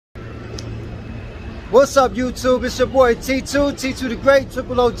What's up, YouTube? It's your boy T2, T2 the Great,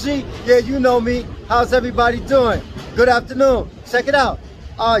 Triple OG. Yeah, you know me. How's everybody doing? Good afternoon. Check it out.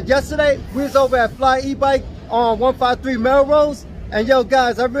 Yesterday, we was over at Fly E-Bike on 153 Melrose. And yo,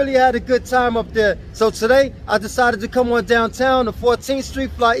 guys, I really had a good time up there. So today, I decided to come on downtown to 14th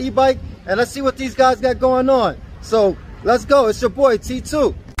Street, Fly E-Bike, and let's see what these guys got going on. So, let's go. It's your boy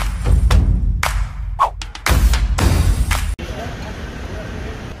T2.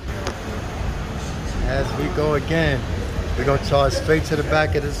 As we go again, we're gonna charge straight to the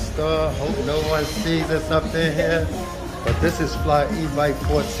back of the store. Hope no one sees us up in here. But this is Fly E-Bike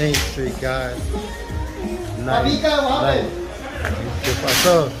 14th Street, guys. Nice, nice.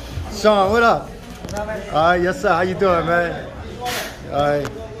 So, Sean, what up? Alright, yes sir, how you doing, man? Alright.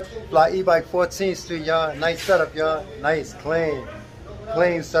 Fly E-Bike 14th Street, y'all. Nice setup, y'all. Nice,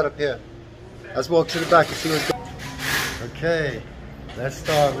 clean setup here. Let's walk to the back and see what's going on. Okay, let's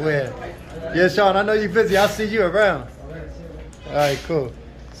start with... Yeah, Sean, I know you're busy. I'll see you around. Alright, cool.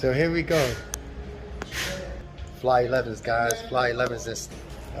 So here we go. Fly 11s, guys. Fly 11s is...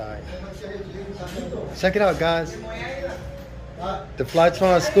 Alright. Check it out, guys. The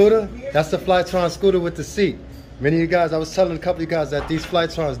Flytron scooter, that's the Flytron scooter with the seat. Many of you guys, I was telling a couple of you guys that these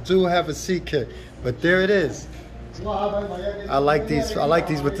Flytrons do have a seat kit, but there it is. I like these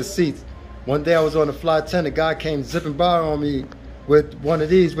with the seats. One day I was on the Fly 10, a guy came zipping by on me with one of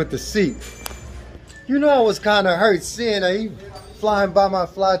these with the seat. You know, I was kind of hurt seeing that he flying by my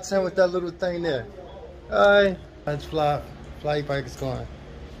Fly 10 with that little thing there. Alright, that's Fly E-Bike is going.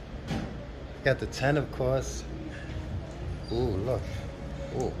 Got the 10, of course. Ooh, look.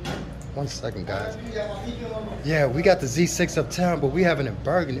 Ooh. 1 second, guys. Yeah, we got the Z6 uptown, but we have it in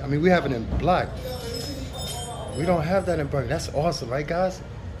burgundy. I mean, we have it in black. We don't have that in burgundy. That's awesome, right, guys?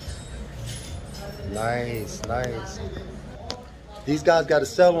 Nice, nice. These guys got a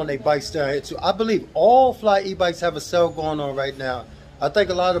sale on their bikes down here, too. I believe all Fly E-Bikes have a sale going on right now. I think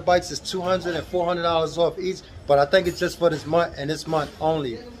a lot of bikes is $200 and $400 off each, but I think it's just for this month and this month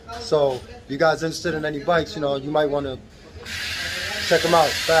only. So, if you guys interested in any bikes, you know, you might want to check them out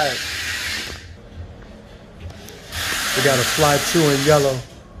fast. We got a Fly 2 in yellow.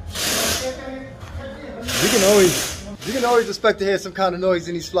 You can always expect to hear some kind of noise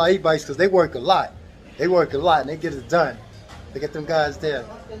in these Fly E-Bikes because they work a lot. They work a lot and they get it done. They get them guys there.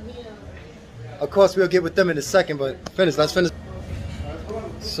 Of course, we'll get with them in a second, but let's finish.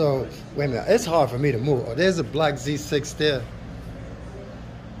 So, wait a minute. It's hard for me to move. Oh, there's a black Z6 there.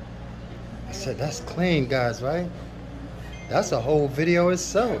 I said, that's clean, guys, right? That's a whole video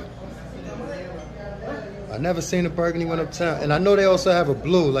itself. I never seen a burgundy one uptown. And I know they also have a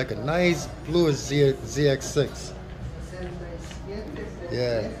blue, like a nice blue ZX6.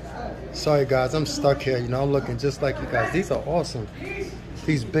 Yeah. Sorry, guys, I'm stuck here. You know, I'm looking just like you guys. These are awesome.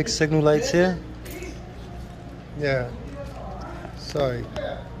 These big signal lights here. Yeah. Sorry.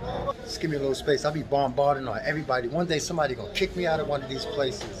 Just give me a little space. I'll be bombarding on everybody. One day somebody gonna kick me out of one of these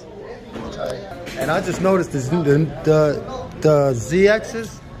places. And I just noticed this, the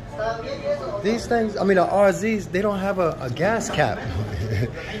ZXs, these things, I mean the RZs, they don't have a gas cap.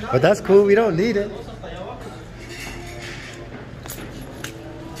 But that's cool, we don't need it.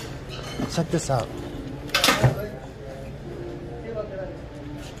 Check this out.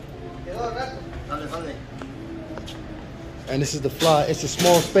 And this is the Fly, it's a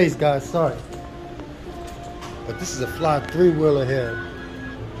small space, guys, sorry. But this is a Fly 3-wheeler here.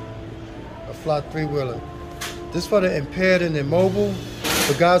 A Fly 3-wheeler. This for the impaired and immobile.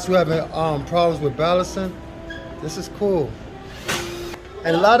 For guys who having problems with balancing. This is cool.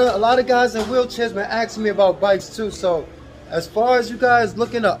 And a lot of guys in wheelchairs been asking me about bikes too. So as far as you guys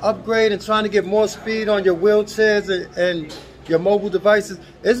looking to upgrade and trying to get more speed on your wheelchairs and your mobile devices,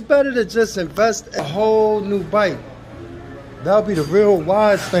 it's better to just invest in a whole new bike. That'll be the real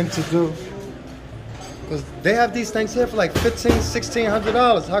wise thing to do. Because they have these things here for like $1,500,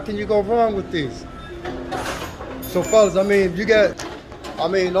 $1,600. How can you go wrong with these? So fellas, I mean,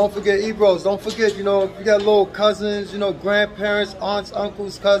 don't forget E-bros. Don't forget, you know, if you got little cousins, you know, grandparents, aunts,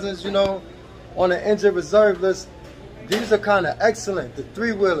 uncles, cousins, you know, on the injured reserve list, these are kind of excellent, the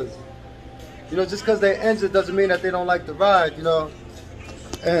 3-wheelers. You know, just because they're injured doesn't mean that they don't like to ride, you know.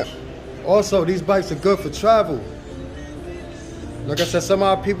 And also, these bikes are good for travel. Like I said, some of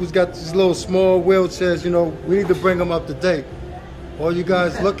our people's got these little small wheelchairs, you know, we need to bring them up to date. All you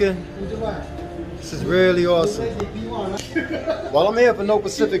guys looking, this is really awesome. Well, I'm here for no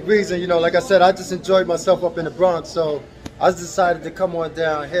specific reason, you know, like I said, I just enjoyed myself up in the Bronx, so I just decided to come on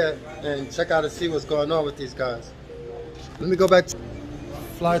down here and check out and see what's going on with these guys. Let me go back to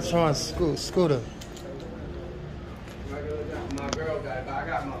Flytron scooter. My girl got it, but I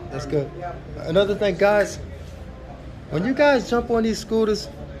got That's good. Another thing, guys, when you guys jump on these scooters,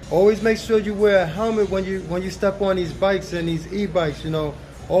 always make sure you wear a helmet when you step on these bikes and these e-bikes, you know.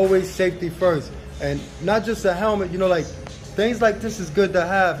 Always safety first. And not just a helmet, you know, like things like this is good to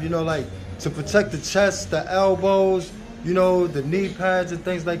have, you know, like to protect the chest, the elbows, you know, the knee pads and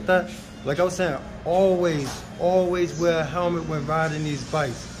things like that. Like I was saying, always wear a helmet when riding these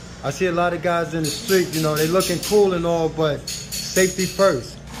bikes. I see a lot of guys in the street, you know, they looking cool and all, but safety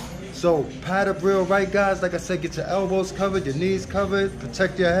first. So pad up real right, guys. Like I said, get your elbows covered, your knees covered,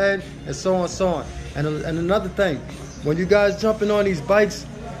 protect your head, and so on, so on. And another thing, when you guys jumping on these bikes,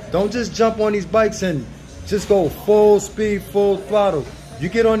 don't just jump on these bikes and just go full speed, full throttle. You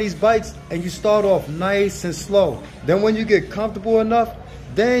get on these bikes and you start off nice and slow. Then when you get comfortable enough,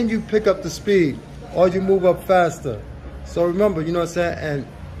 then you pick up the speed or you move up faster. So remember, you know what I'm saying? And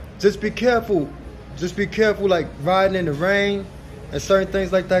just be careful. Just be careful, like riding in the rain and certain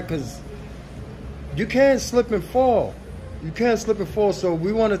things like that, because you can slip and fall. You can slip and fall, so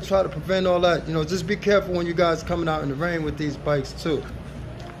we want to try to prevent all that. You know, just be careful when you guys coming out in the rain with these bikes too.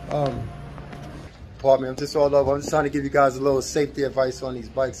 Pardon me, I'm just all over. I'm just trying to give you guys a little safety advice on these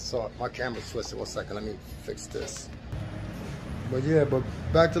bikes. So my camera's twisted. 1 second, let me fix this. But yeah, but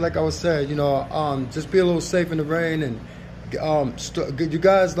back to like I was saying, you know, just be a little safe in the rain, and you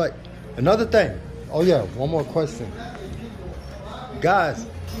guys, like, another thing. Oh yeah, one more question. Guys,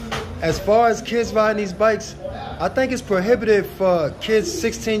 as far as kids riding these bikes, I think it's prohibited for kids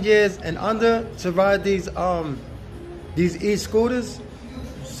 16 years and under to ride these e-scooters.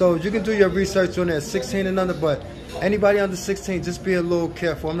 So you can do your research on that, 16 and under, but anybody under 16, just be a little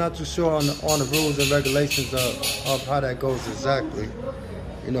careful. I'm not too sure on the rules and regulations of how that goes exactly.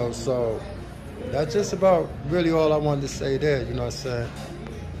 You know, so that's just about really all I wanted to say there, you know what I'm saying?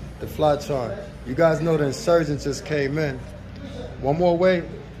 The Flytron. You guys know the insurgent just came in. One more way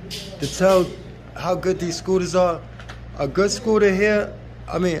to tell how good these scooters are. A good scooter here,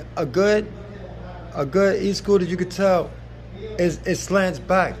 I mean, a good e-scooter, you could tell it slants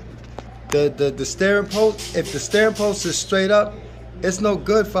back. The steering post, if the steering post is straight up, it's no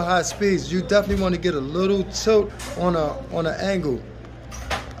good for high speeds. You definitely want to get a little tilt on an angle.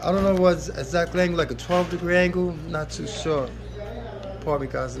 I don't know what's exactly angle, like a 12-degree angle, not too sure. Pardon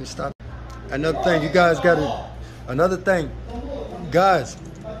me, guys, let me stop. Another thing, you guys gotta, another thing, guys,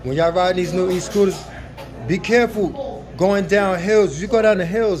 when y'all ride these new e-scooters, be careful going down hills. You go down the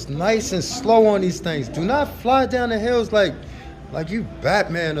hills nice and slow on these things. Do not fly down the hills like you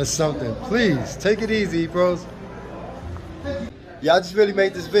Batman or something. Please, take it easy, bros. Yeah, I just really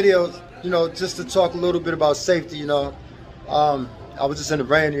made this video, you know, just to talk a little bit about safety, you know. I was just in the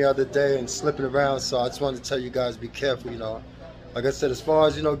rain the other day and slipping around, so I just wanted to tell you guys, be careful, you know. Like I said, as far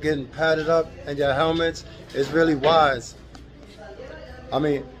as, you know, getting padded up and your helmets, it's really wise. I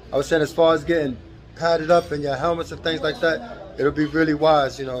mean, I was saying as far as getting padded up and your helmets and things like that, it'll be really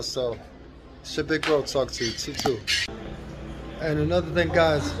wise, you know. So it's your big bro talk to you, too. And another thing,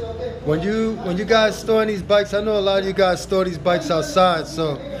 guys, when you guys storing these bikes, I know a lot of you guys store these bikes outside,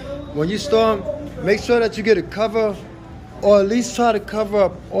 so when you store them, make sure that you get a cover, or at least try to cover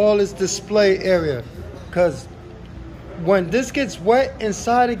up all this display area, because when this gets wet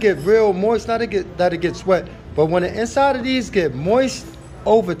inside, it get real moist. Not that it gets wet, but when the inside of these get moist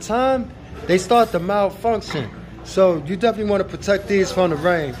over time, they start to malfunction. So you definitely want to protect these from the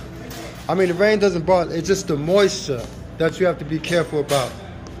rain. I mean, the rain doesn't bother, it's just the moisture that you have to be careful about.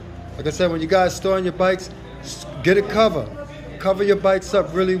 Like I said, when you guys storing your bikes, get a cover. Cover your bikes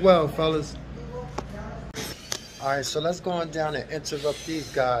up really well, fellas. All right, so let's go on down and interrupt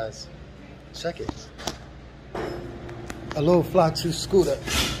these guys. Check it. A little Fly 2 scooter.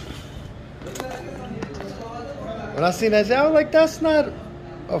 When I seen that, I was like, that's not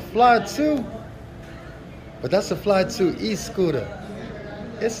a Fly 2, but that's a Fly 2 e-scooter.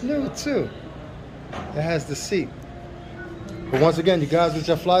 It's new too. It has the seat. But once again, you guys with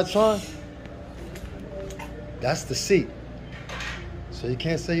your Flytron, that's the seat. So you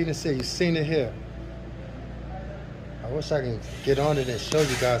can't say you didn't see it. You've seen it here. I wish I could get on it and show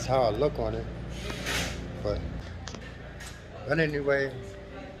you guys how I look on it. But anyway.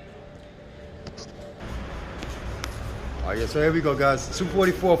 All right, so here we go, guys.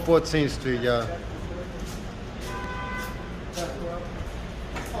 244 14th Street, y'all.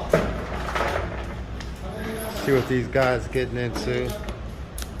 See what these guys getting into.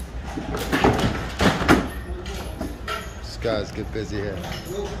 These guys get busy here.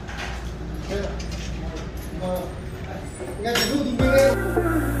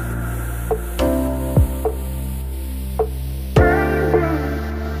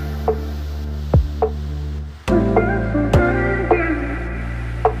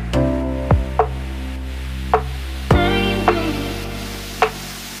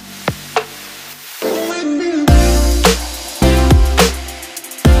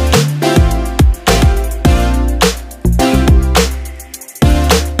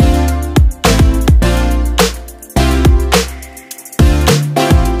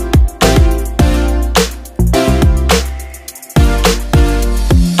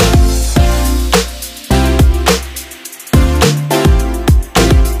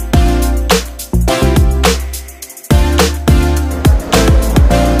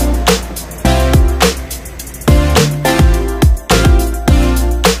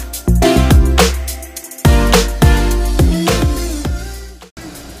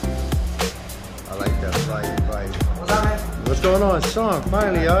 what's going on? Sean,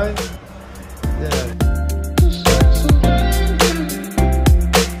 finally, alright? Yeah.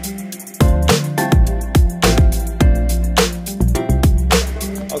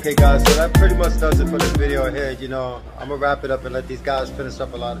 Okay guys, so that pretty much does it for this video here. You know, I'm gonna wrap it up and let these guys finish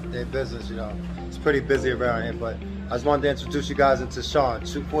up a lot of their business. You know, it's pretty busy around here, but I just wanted to introduce you guys into Sean,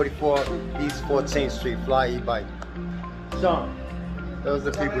 244 East 14th Street, Fly E-Bike. Sean, those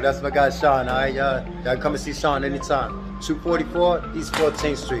are the people. That's my guy Sean. All right, y'all come and see Sean anytime. 244 East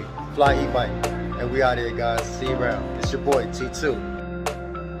 14th Street, Fly E-Bike, and we out here, guys. See you around. It's your boy T2.